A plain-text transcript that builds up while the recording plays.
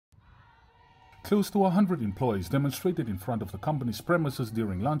Close to 100 employees demonstrated in front of the company's premises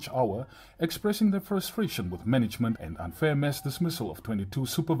during lunch hour, expressing their frustration with management and unfair mass dismissal of 22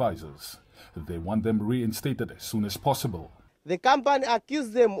 supervisors. They want them reinstated as soon as possible. The company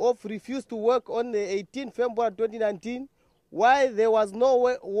accused them of refusing to work on the 18th February 2019, while there was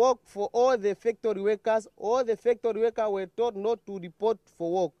no work for all the factory workers. All the factory workers were told not to report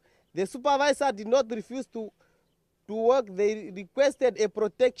for work. The supervisor did not refuse to work. They requested a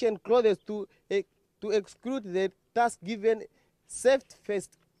protection clause to exclude the task given safety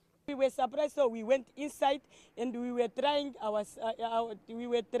first. We were surprised, so we went inside and we were trying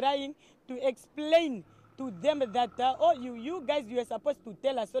to explain to them that you guys, you are supposed to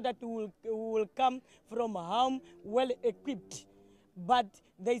tell us so that we will come from home well equipped. But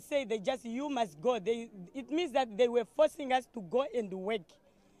they say you must go. It means that they were forcing us to go and work.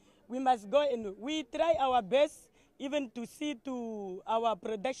 We must go, and we try our best even to see to our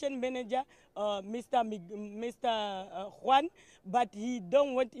production manager, Mr. Juan, but he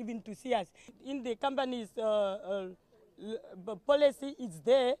don't want even to see us. In the company's policy, it's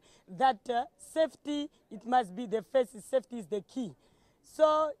there that safety, it must be the first. Safety is the key.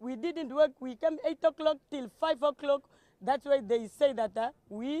 So we didn't work. We came 8 o'clock till 5 o'clock. That's why they say that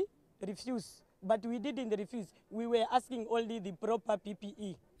we refuse. But we didn't refuse. We were asking only the proper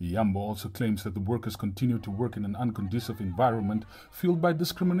PPE. Yambo also claims that the workers continue to work in an unconducive environment fueled by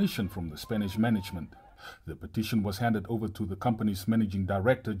discrimination from the Spanish management. The petition was handed over to the company's managing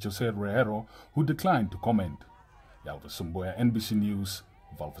director, Jose Reero, who declined to comment. Yalva Sumboya, NBC News,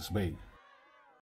 Walvis Bay.